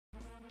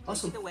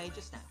Awesome. Take it away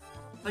just now.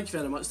 Thank you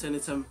very much, Tiny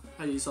Tim.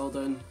 How are you all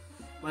doing?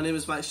 My name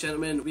is Max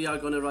Gentleman. We are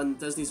going to run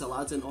Disney's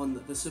Aladdin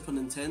on the Super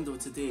Nintendo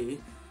today.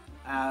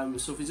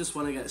 So if we just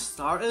want to get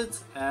started,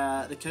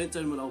 the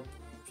countdown when I'll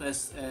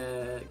press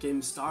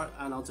game start,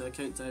 and I'll do a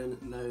countdown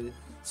now.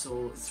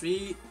 So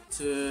 3,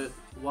 2,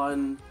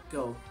 1,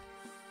 go.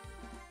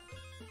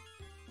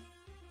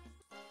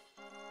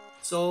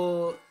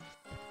 So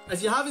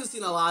if you haven't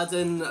seen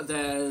Aladdin,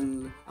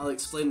 then I'll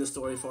explain the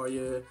story for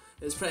you.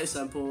 It's pretty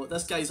simple.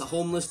 This guy's a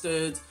homeless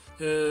dude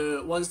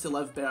who wants to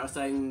live better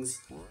things,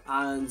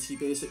 and he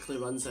basically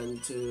runs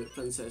into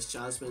Princess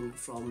Jasmine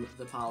from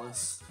the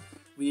palace.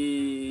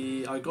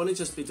 We are going to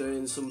just be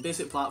doing some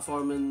basic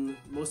platforming.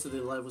 Most of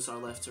the levels are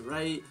left to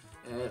right.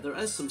 There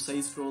is some side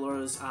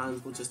scrollers, and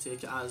we'll just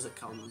take it as it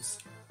comes.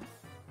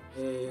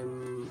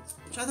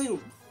 Which I think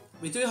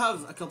we do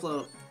have a couple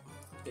of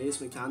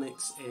base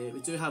mechanics. We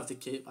do have the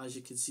cape, as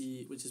you can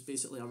see, which is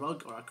basically a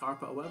rug or a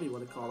carpet or whatever you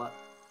want to call it.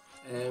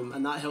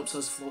 And that helps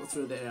us float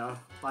through the air.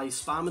 By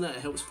spamming it,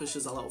 it helps push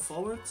us a little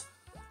forward,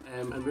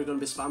 and we're going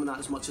to be spamming that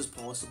as much as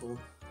possible.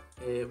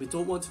 We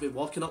don't want to be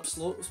walking up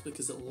slopes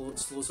because it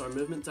slows our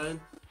movement down,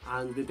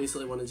 and we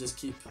basically want to just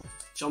keep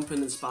jumping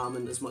and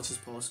spamming as much as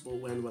possible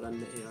when we're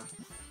in the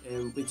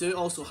air. We do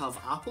also have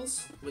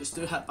apples, which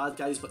do hit bad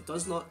guys but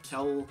does not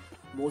kill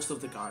most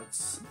of the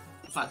guards.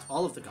 In fact,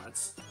 all of the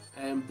guards.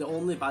 The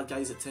only bad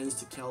guys it tends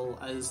to kill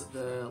is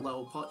the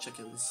little pot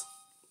chickens.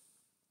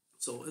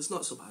 So it's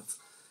not so bad.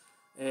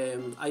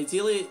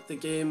 Ideally, the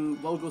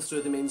game will go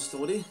through the main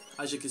story.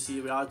 As you can see,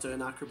 we are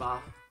doing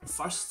Acrobat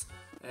first,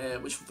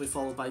 which will be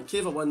followed by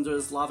Cave of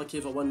Wonders, Lava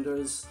Cave of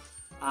Wonders,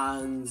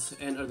 and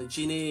Enter the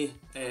Genie.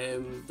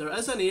 There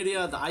is an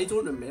area that I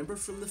don't remember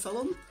from the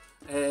film,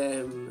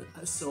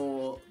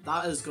 so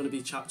that is going to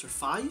be Chapter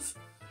 5.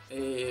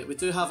 We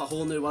do have a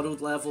whole new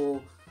world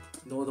level.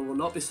 No, there will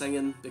not be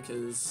singing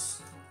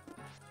because...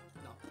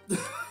 no.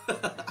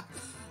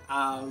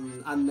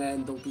 And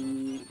then there'll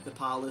be the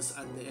palace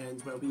in the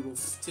end where we will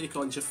take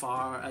on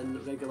Jafar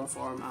in regular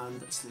form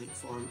and snake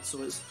form.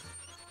 So it's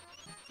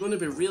going to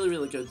be really,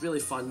 really good, really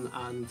fun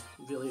and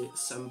really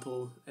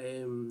simple.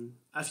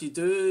 If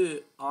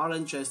you are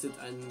interested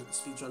in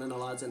speedrunning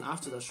Aladdin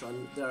after this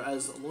run, there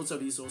is loads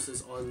of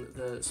resources on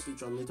the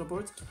speedrun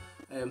leaderboard.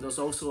 There's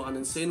also an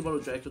insane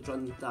world record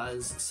run that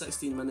is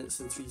 16 minutes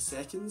and 3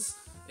 seconds,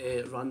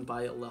 run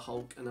by Le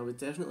Hulk, and I would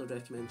definitely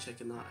recommend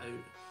checking that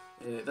out.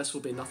 This will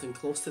be nothing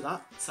close to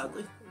that,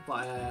 sadly,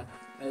 but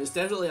it's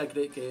definitely a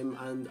great game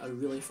and a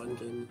really fun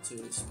game to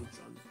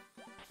speedrun.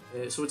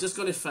 So we're just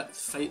going to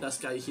fight this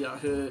guy here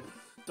who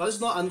does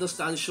not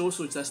understand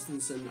social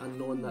distancing and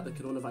knowing that the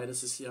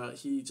coronavirus is here.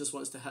 He just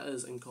wants to hit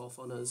us and cough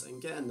on us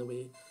and get in the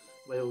way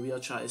while we are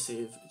trying to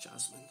save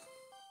Jasmine.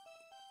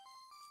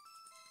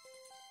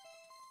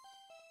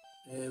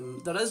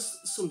 There is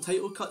some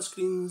title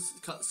cutscenes,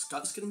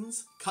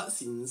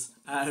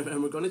 and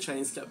we're going to try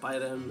and skip by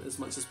them as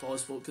much as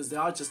possible because they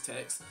are just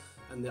text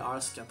and they are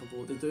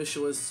skippable. They do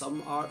show us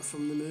some art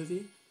from the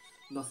movie,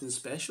 nothing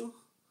special.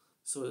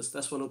 So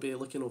this one will be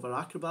looking over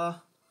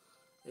Acrobat,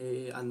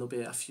 and there'll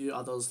be a few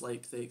others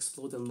like the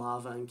Exploding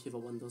Lava and Cave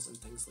of Wonders and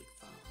things like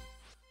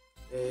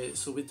that.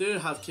 So we do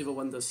have Cave of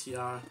Wonders here,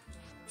 a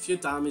few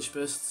damage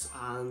boosts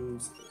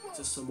and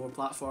just some more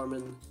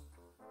platforming.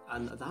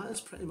 And that is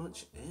pretty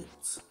much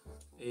it.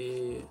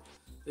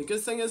 The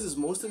good thing is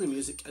most of the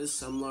music is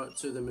similar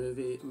to the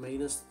movie,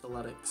 minus the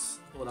lyrics.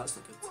 Oh, that's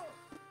not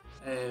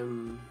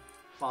good.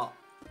 But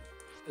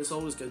it's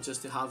always good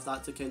just to have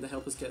that to kind of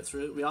help us get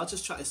through it. We are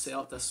just trying to set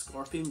up this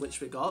scorpion,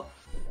 which we got.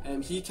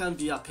 He can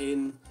be a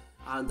pain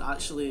and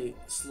actually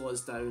slow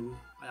us down.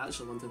 I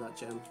actually wanted that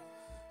gem.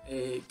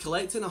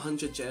 Collecting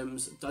 100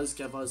 gems does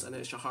give us an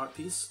extra heart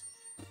piece.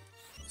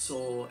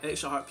 So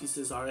extra heart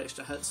pieces are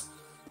extra hits,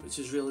 which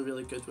is really,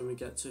 really good when we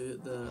get to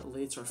the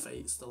later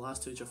fights, the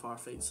last two Jafar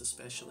fights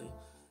especially.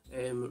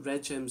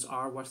 Red gems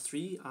are worth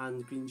 3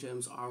 and green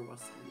gems are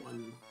worth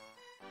 1.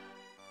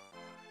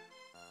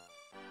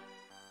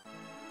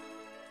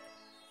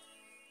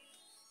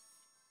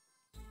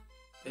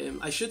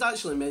 I should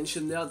actually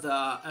mention there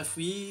that if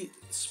we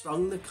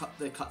sprung the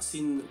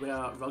cutscene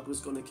where Rug was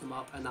going to come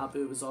up and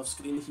Abu was off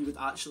screen, he would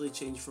actually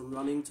change from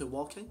running to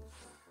walking,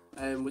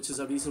 which is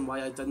a reason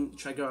why I didn't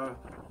trigger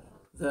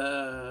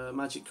the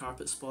magic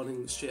carpet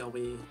spawning straight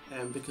away,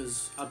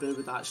 because Abu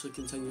would actually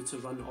continue to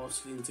run off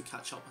screen to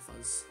catch up with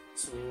us.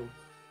 So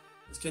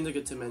it's kind of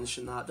good to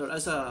mention that. There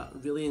is a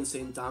really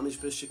insane damage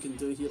boost you can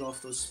do here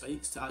off those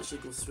spikes to actually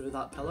go through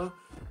that pillar.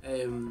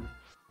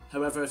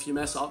 However, if you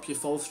mess up, you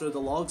fall through the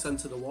logs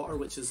into the water,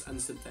 which is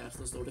instant death,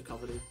 there's no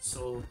recovery.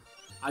 So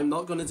I'm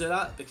not going to do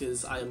that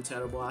because I am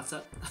terrible at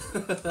it.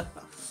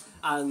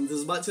 And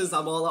as much as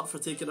I'm all up for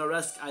taking a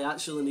risk, I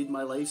actually need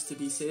my lives to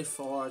be safe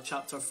for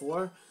Chapter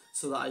 4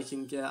 so that I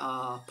can get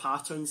a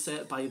pattern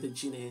set by the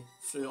genie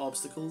through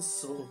obstacles.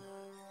 So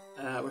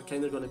we're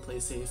kind of going to play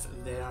safe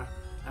there.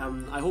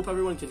 I hope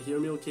everyone can hear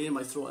me okay.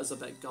 My throat is a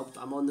bit gubbed.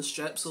 I'm on the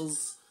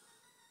strepsils,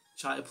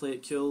 try to play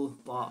it cool,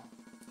 but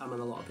I'm in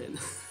a lot of pain.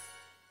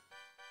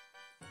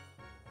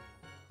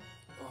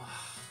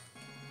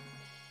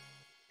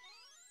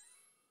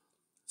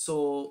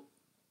 So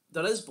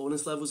there is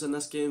bonus levels in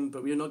this game,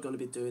 but we're not going to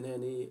be doing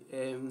any.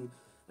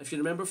 If you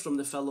remember from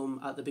the film,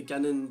 at the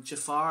beginning,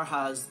 Jafar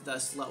has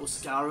this little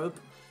scarab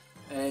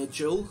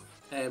jewel,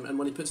 and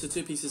when he puts the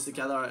two pieces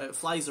together, it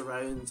flies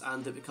around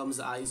and it becomes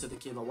the eyes of the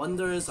Cave of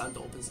Wonders, and it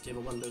opens the Cave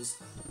of Wonders.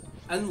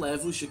 In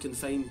levels, you can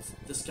find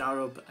the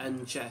scarab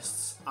in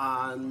chests,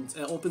 and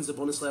it opens the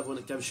bonus level and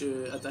it gives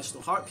you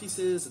additional heart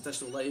pieces,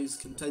 additional lives,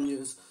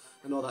 continues,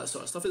 and all that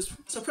sort of stuff.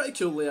 It's a pretty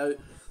cool layout.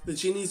 The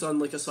genie's on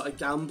like a sort of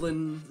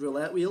gambling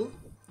roulette wheel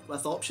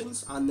with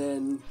options, and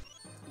then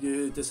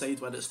you decide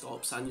when it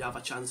stops and you have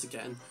a chance of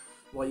getting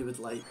what you would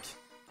like.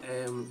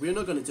 We're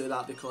not going to do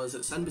that because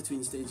it's in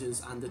between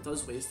stages and it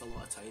does waste a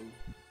lot of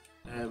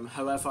time.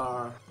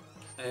 However,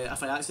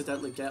 if I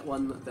accidentally get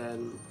one,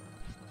 then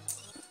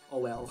oh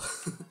well.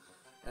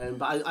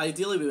 But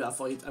ideally we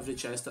avoid every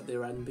chest that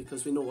they're in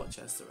because we know what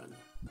chests they're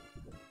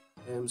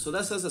in. So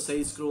this is a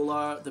side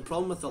scroller. The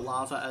problem with the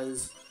lava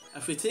is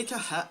if we take a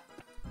hit,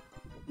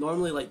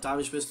 normally like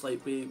damage boost,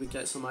 like we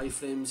get some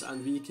iframes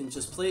and we can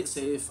just play it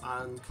safe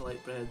and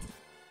collect bread.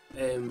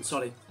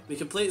 We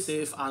can play it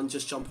safe and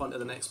just jump onto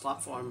the next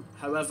platform.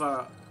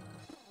 However,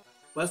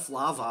 with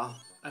lava,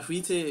 if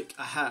we take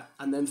a hit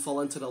and then fall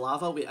into the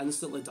lava, we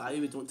instantly die.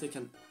 We don't take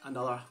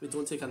another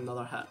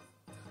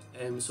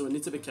hit. So we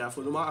need to be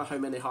careful. No matter how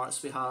many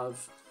hearts we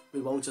have,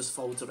 we will just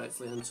fall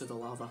directly into the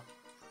lava.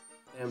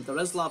 There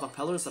is lava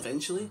pillars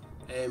eventually,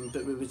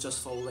 but we would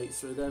just fall right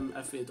through them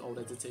if we had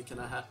already taken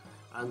a hit,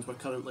 and we're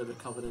currently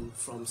recovering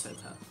from said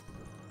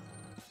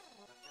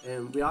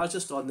hit. We are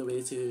just on the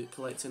way to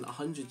collecting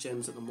 100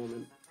 gems at the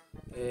moment.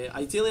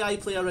 Ideally I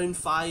play around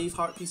 5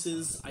 heart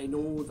pieces. I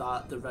know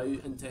that the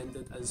route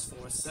intended is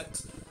for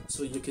 6,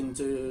 so you can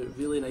do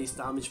really nice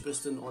damage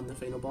boosting on the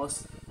final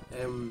boss.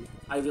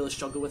 I really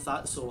struggle with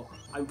that, so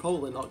I'm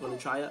probably not going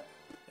to try it.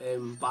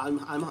 But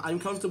I'm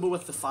comfortable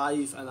with the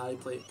 5 and I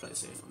play it pretty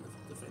safe on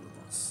the final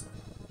boss.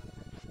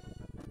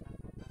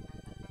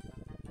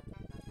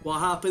 What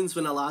happens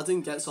when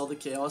Aladdin gets all the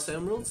Chaos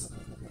Emeralds?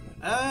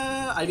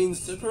 I mean,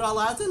 Super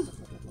Aladdin?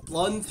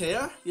 Blonde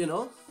hair, you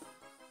know?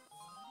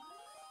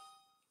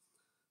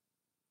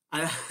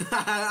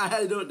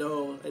 I don't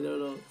know.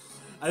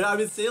 I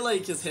would say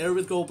like his hair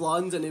would go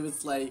blonde and he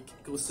would like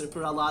go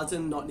Super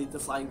Aladdin, not need the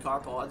flying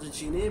carp or the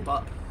genie,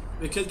 but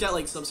we could get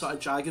like some sort of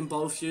Dragon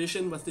Ball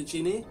fusion with the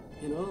genie,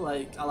 you know,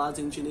 like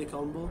Aladdin genie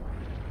combo.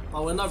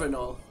 But we'll never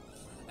know.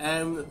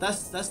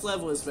 This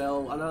level as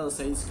well, another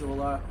side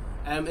scroller.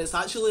 It's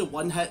actually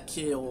one hit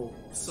KO,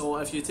 so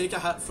if you take a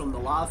hit from the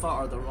lava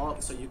or the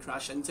rocks or you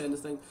crash into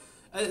anything,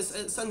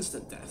 it's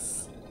instant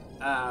death.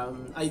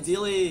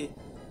 Ideally,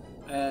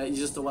 you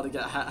just don't want to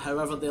get hit.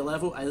 However, the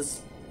level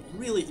is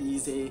really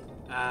easy,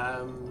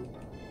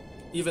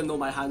 even though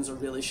my hands are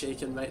really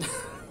shaking right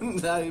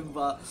now,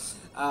 but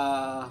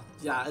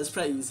yeah, it's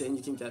pretty easy and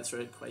you can get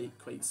through it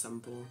quite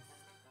simple.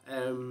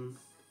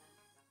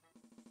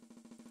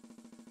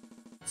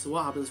 So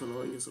what happens when the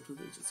line gets up to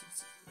the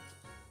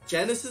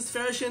Genesis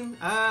version?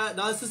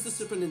 No, this is the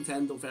Super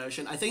Nintendo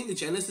version. I think the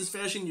Genesis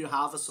version you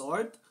have a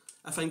sword,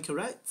 if I'm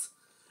correct.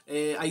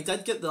 I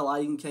did get the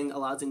Lion King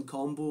Aladdin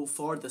combo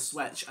for the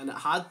Switch and it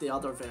had the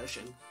other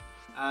version,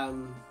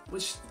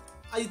 which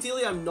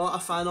ideally I'm not a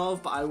fan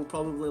of, but I will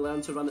probably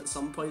learn to run at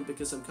some point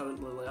because I'm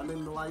currently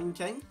learning the Lion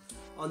King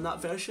on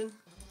that version.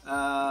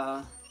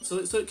 So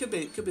it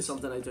could be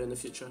something I do in the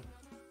future.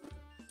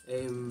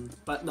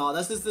 But no,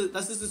 this is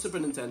the Super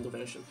Nintendo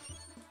version.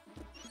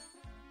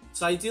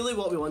 So ideally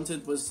what we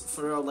wanted was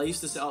for our lives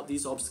to set up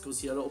these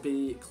obstacles here. It'll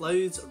be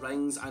clouds,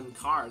 rings and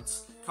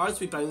cards. Cards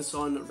we bounce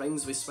on,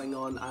 rings we swing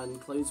on, and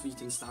clouds we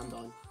can stand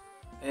on.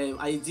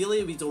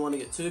 Ideally we don't want to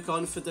get too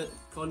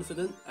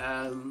confident.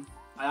 I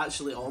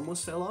actually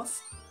almost fell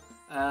off.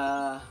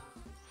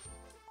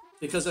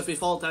 Because if we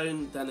fall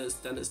down then it's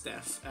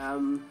death.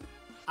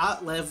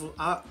 At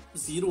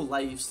 0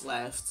 lives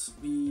left,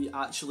 we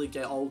actually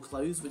get all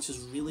clouds, which is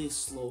really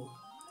slow.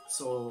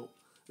 So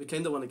we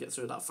kind of want to get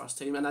through that first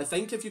time, and I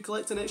think if you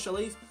collect an extra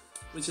life,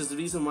 which is the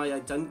reason why I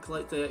didn't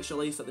collect the extra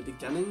life at the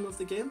beginning of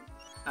the game,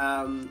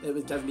 it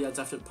would give me a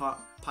different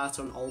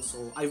pattern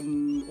also. I've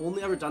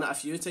only ever done it a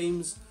few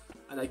times,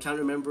 and I can't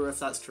remember if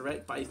that's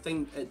correct, but I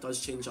think it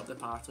does change up the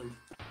pattern.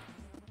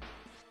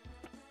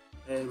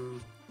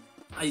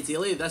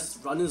 Ideally, this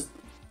run is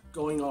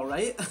going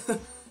alright.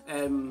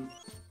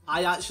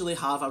 I actually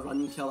have a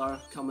run killer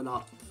coming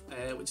up,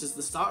 which is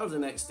the start of the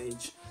next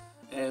stage.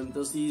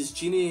 There's these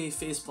genie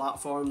face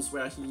platforms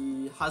where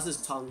he has his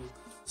tongue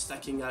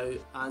sticking out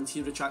and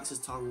he retracts his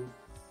tongue,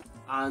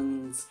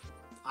 and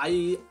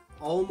I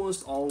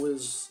almost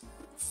always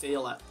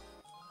fail it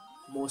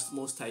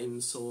most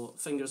times, so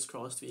fingers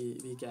crossed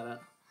we get it.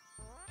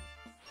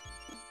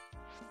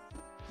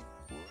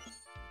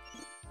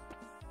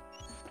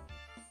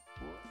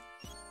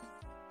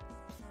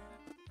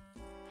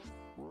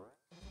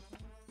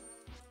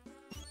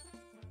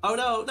 Oh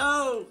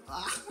no!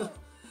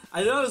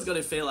 I knew I was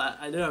gonna fail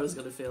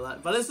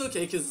it. But it's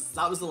okay because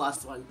that was the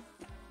last one.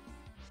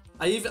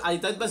 I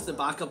did miss the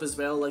backup as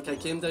well. Like I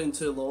came down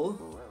too low,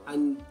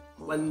 and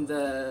when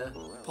the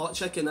pot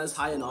chicken is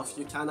high enough,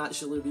 you can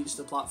actually reach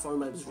the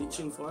platform I was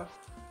reaching for.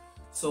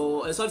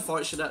 So it's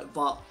unfortunate,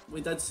 but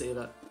we did save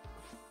it.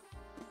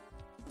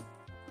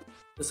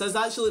 This is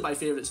actually my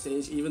favourite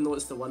stage, even though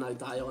it's the one I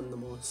die on the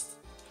most.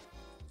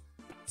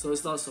 So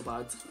it's not so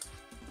bad.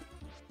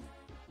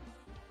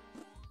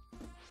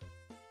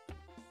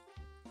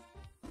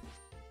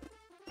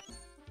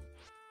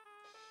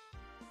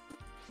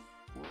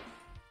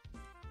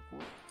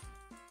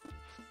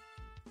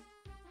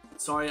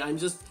 Sorry,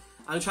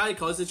 I'm trying to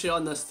concentrate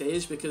on this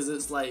stage because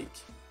it's like,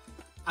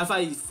 if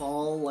I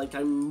fall, like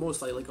I'm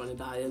most likely going to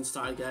die and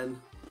start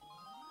again.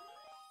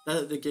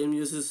 The game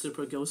uses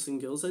Super Ghosts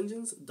and Ghouls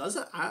engines? Does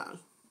it?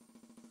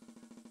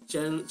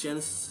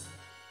 Genesis...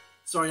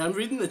 Sorry, I'm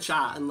reading the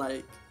chat and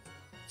like,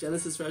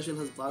 Genesis version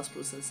has blast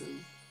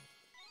processing.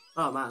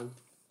 Oh man.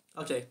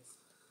 Okay.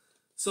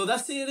 So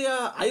this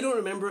area, I don't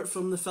remember it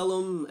from the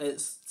film.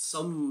 It's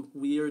some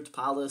weird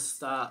palace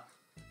that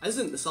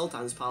isn't the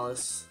Sultan's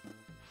palace.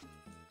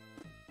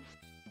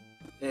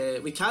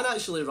 We can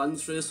actually run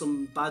through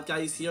some bad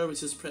guys here,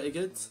 which is pretty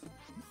good.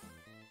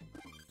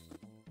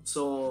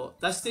 So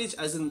this stage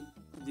isn't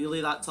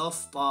really that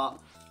tough, but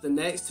the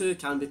next two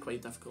can be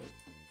quite difficult.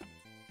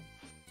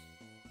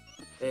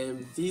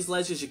 These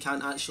ledges you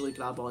can't actually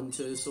grab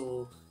onto,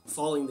 so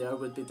falling there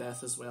would be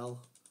death as well.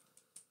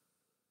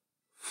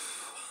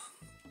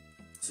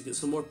 So get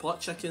some more pot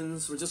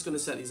chickens. We're just going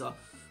to set these up.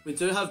 We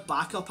do have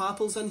backup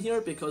apples in here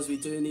because we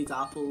do need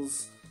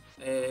apples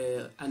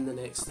in the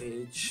next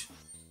stage.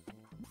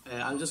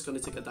 I'm just going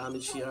to take a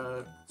damage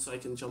here so I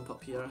can jump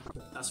up here.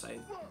 That's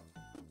fine.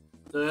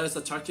 There is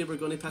a turkey we're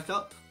going to pick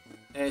up.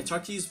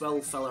 Turkeys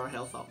will fill our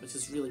health up, which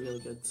is really,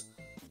 really good.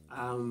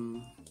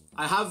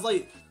 I have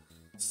like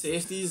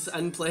safeties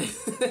in place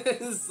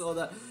so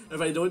that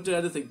if I don't do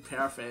anything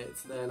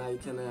perfect, then I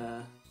can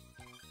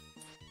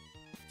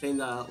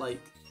kinda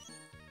like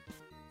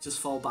just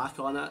fall back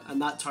on it. And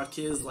that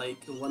turkey is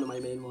like one of my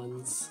main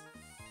ones.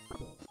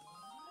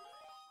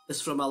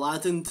 It's from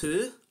Aladdin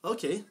too?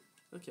 Okay,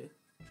 okay.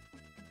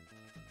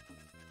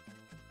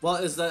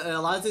 What is the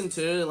Aladdin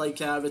 2, like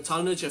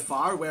Return of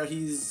Jafar, where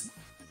he's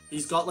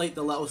got like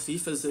the little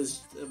thief as his,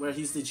 where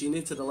he's the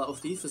genie to the little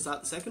thief? Is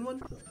that the second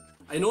one?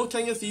 I know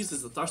King of Thieves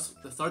is the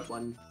third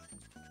one.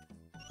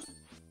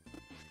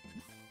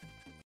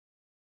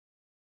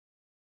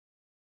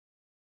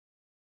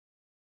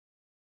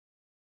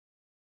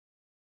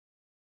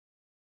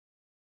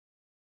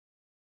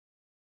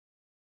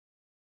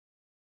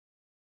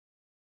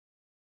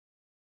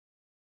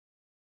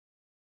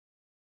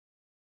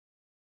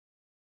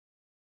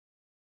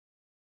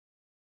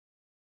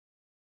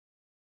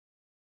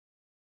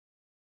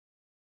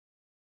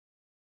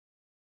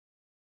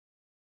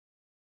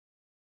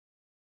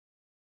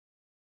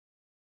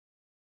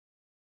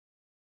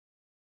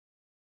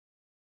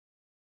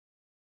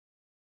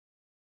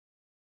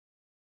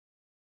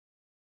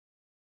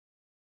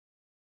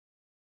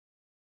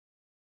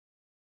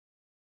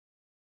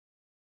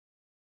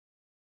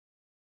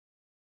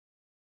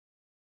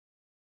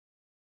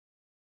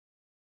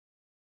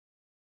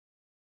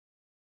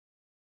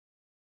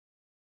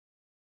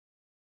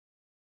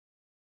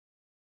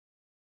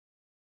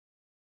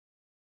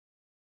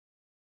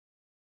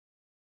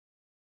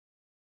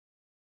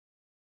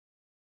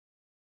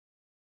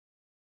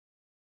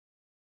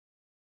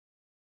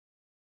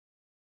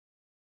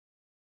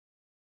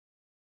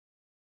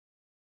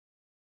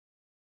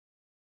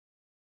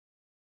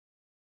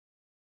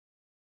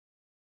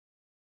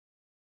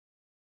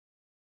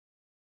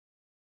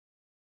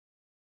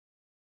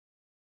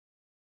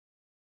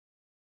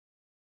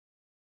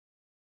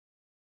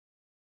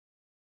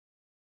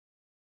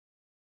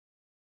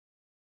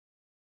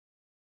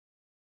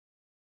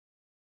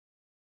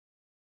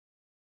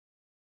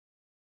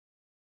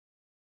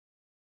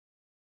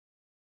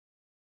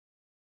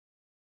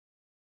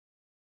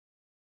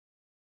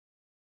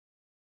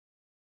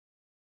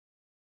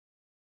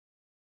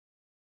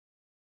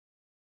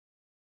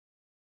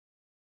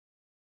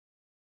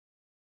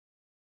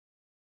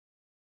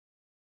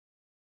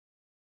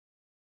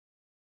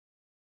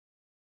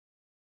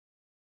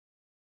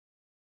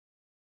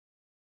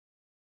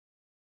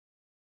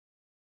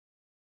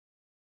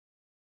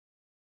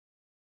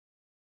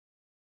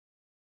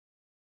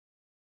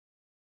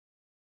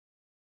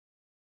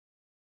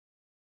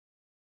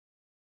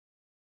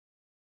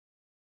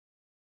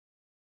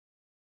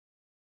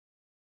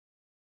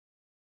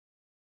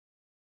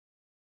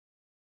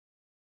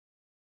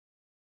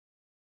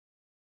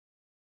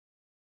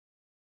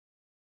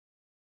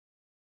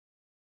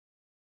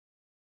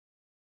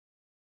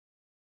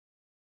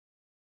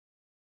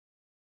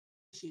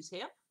 Issues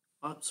here.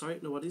 Sorry,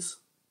 no worries.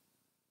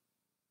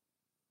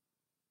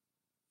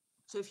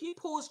 So if you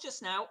pause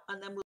just now,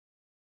 and then we'll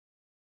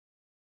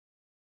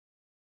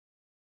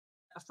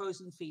a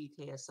frozen feed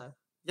here. So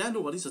yeah,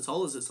 no worries at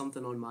all. Is it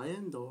something on my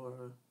end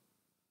or?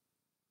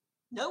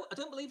 No, I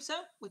don't believe so.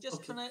 We're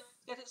just trying to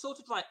get it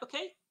sorted right.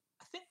 Okay,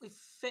 I think we've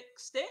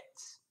fixed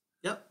it.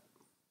 Yep.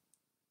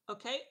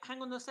 Okay,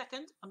 hang on a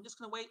second. I'm just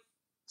going to wait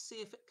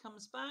see if it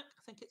comes back.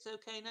 I think it's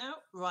okay now.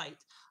 Right.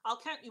 I'll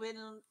count you in.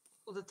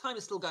 Well, the time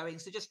is still going,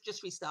 so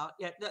just restart.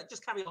 Yeah, no,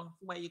 just carry on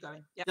from where you're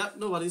going. Yeah. Yeah,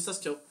 no worries. That's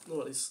cool. No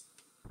worries.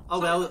 Oh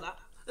Sorry well, about that.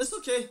 it's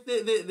okay.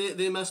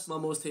 They missed my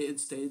most hated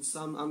stage,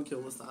 so I'm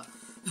cool with that.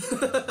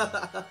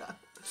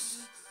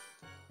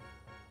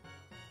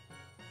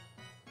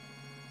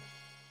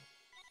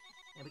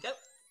 There we go.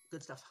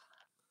 Good stuff.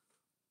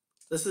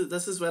 This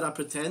is where I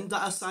pretend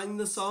that I sang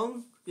the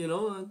song, you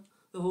know,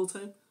 the whole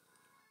time.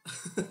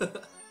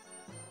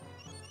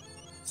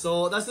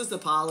 So this is the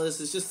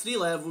palace. It's just 3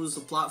 levels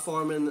of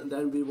platforming, and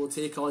then we will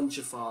take on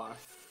Jafar.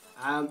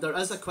 There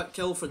is a quick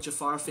kill for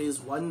Jafar phase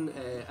 1.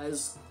 It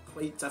is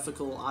quite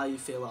difficult. I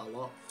fail it a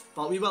lot,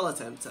 but we will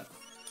attempt it.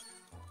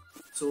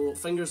 So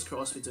fingers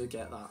crossed we do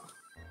get that.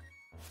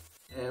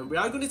 We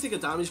are going to take a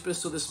damage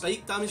boost. So the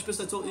spike damage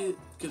boost I told you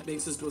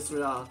makes us go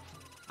through a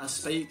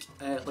spike,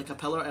 like a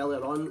pillar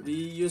earlier on. We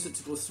use it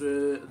to go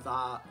through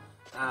that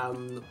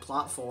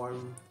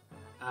platform,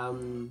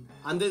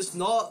 and it's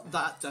not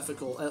that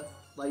difficult.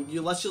 Like,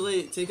 you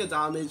literally take a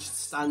damage,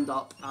 stand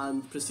up,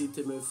 and proceed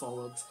to move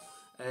forward.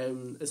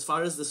 As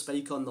far as the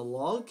spike on the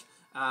log,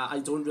 I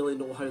don't really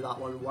know how that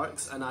one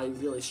works, and I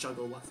really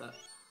struggle with it.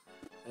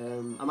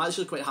 I'm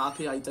actually quite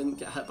happy I didn't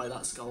get hit by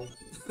that skull,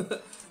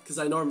 because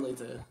I normally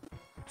do.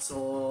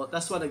 So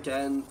this one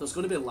again, there's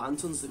going to be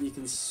lanterns that we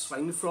can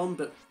swing from,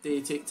 but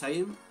they take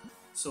time,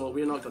 so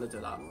we're not going to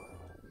do that.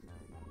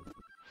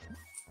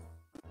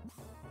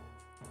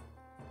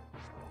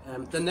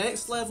 The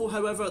next level,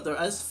 however,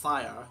 there is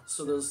fire,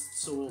 so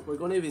we're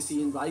going to be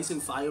seeing rising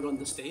fire on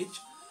the stage.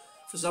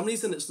 For some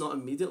reason, it's not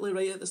immediately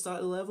right at the start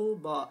of the level,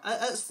 but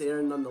it's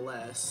there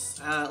nonetheless.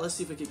 Let's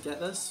see if we could get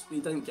this. We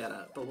didn't get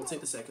it, but we'll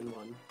take the second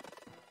one.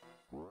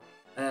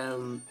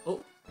 Oh,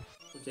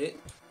 okay.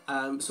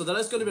 So there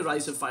is going to be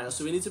rising fire,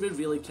 so we need to be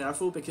really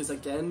careful, because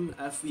again,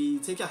 if we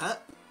take a hit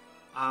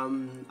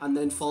and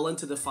then fall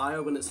into the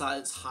fire when it's at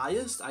its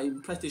highest,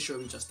 I'm pretty sure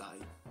we just die.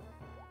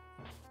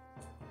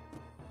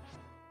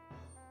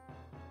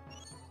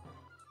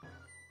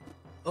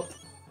 Oh,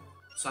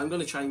 so I'm going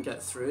to try and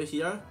get through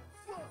here.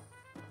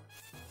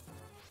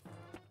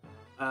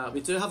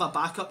 We do have a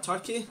backup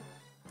turkey.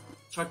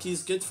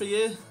 Turkey's good for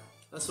you.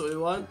 That's what we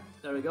want.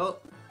 There we go.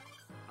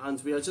 And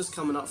we are just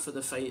coming up for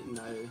the fight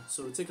now.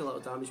 So we'll take a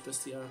little damage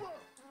boost here.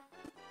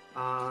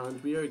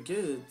 And we are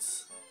good.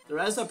 There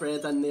is a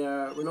bread in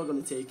there. We're not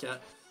going to take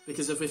it,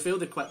 because if we fail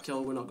the quick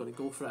kill, we're not going to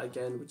go for it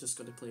again. We're just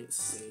going to play it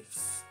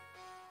safe.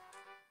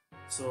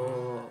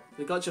 So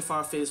we got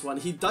Jafar phase 1.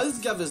 He does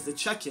give us the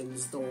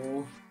chickens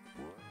though.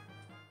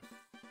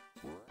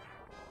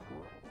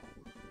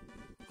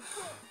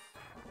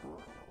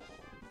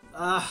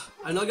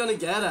 I'm not gonna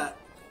get it.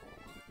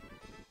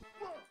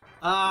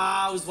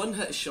 I was one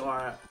hit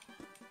short.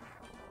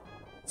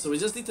 So we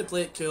just need to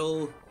play it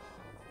cool.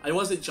 I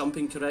wasn't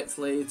jumping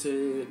correctly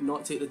to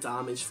not take the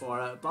damage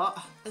for it,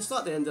 but it's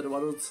not the end of the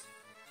world.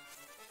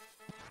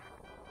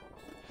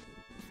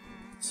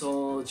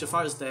 So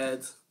Jafar's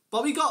dead.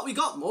 But we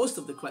got most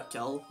of the quick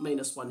kill,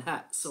 minus 1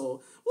 hit,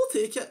 so we'll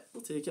take it,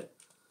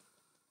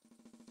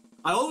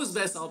 I always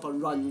mess up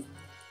and run,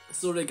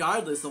 so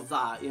regardless of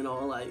that, you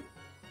know, like,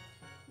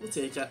 we'll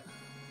take it.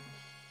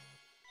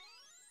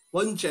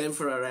 1 gem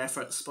for our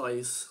efforts,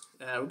 boys.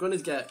 We're going to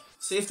get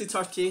safety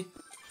turkey.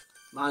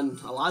 Man,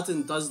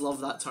 Aladdin does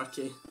love that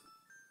turkey.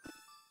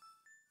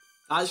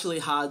 I actually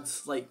had,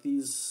 like,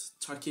 these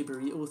turkey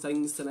burrito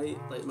things tonight,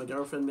 like my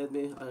girlfriend made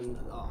me, and,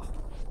 oh,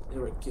 they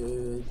were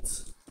good.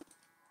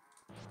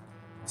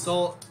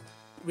 So,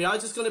 we are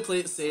just going to play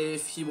it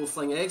safe. He will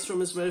fling eggs from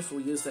his mouth.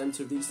 We'll use them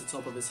to reach the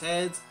top of his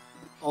head.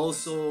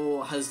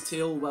 Also, his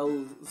tail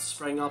will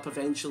spring up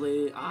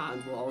eventually,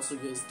 and we'll also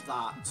use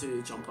that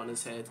to jump on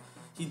his head.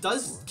 He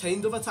does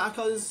kind of attack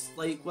us,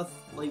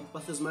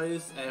 with his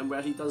mouth,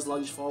 where he does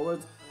lunge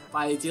forward. But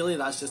ideally,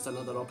 that's just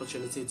another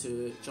opportunity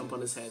to jump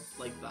on his head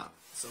like that.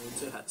 So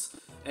 2 hits.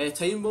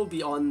 Time will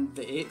be on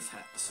the 8th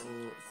hit. So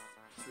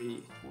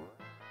 3,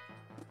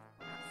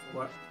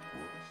 4.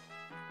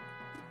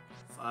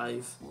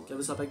 5, give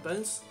us a big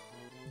bounce.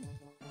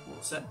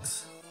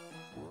 6.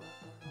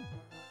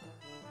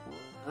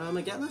 Am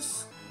I getting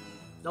this?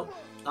 Nope,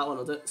 that one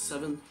will do it.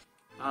 7.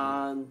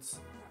 And...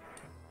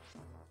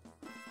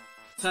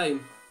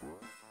 time.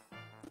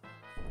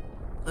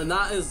 And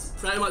that is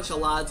pretty much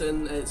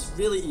Aladdin. It's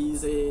really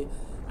easy.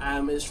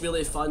 It's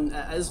really fun.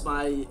 It is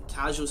my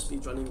casual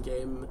speedrunning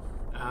game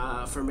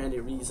for many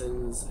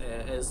reasons.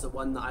 It is the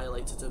one that I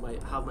like to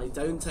have my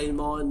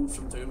downtime on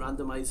from doing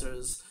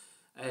randomizers.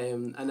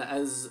 And it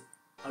is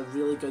a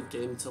really good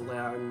game to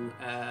learn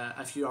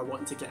if you are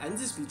wanting to get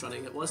into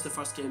speedrunning. It was the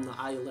first game that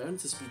I learned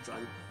to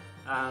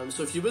speedrun.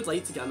 So if you would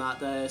like to get on that,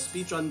 the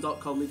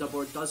speedrun.com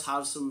leaderboard does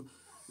have some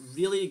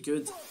really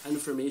good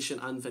information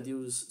and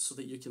videos so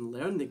that you can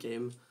learn the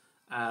game.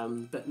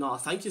 But no,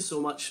 thank you so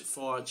much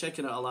for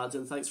checking out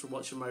Aladdin. Thanks for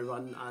watching my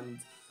run, and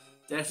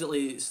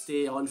definitely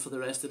stay on for the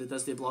rest of the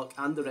Disney block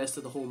and the rest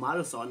of the whole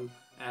marathon.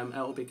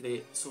 It'll be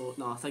great. So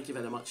no, thank you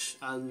very much,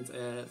 and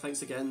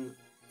thanks again,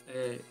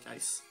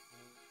 guys.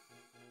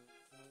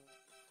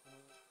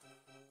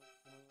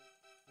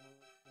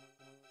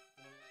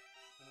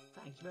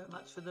 Thank you very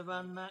much for the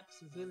run,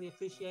 Max. It's really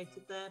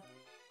appreciated there.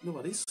 No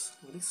worries,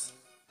 no worries.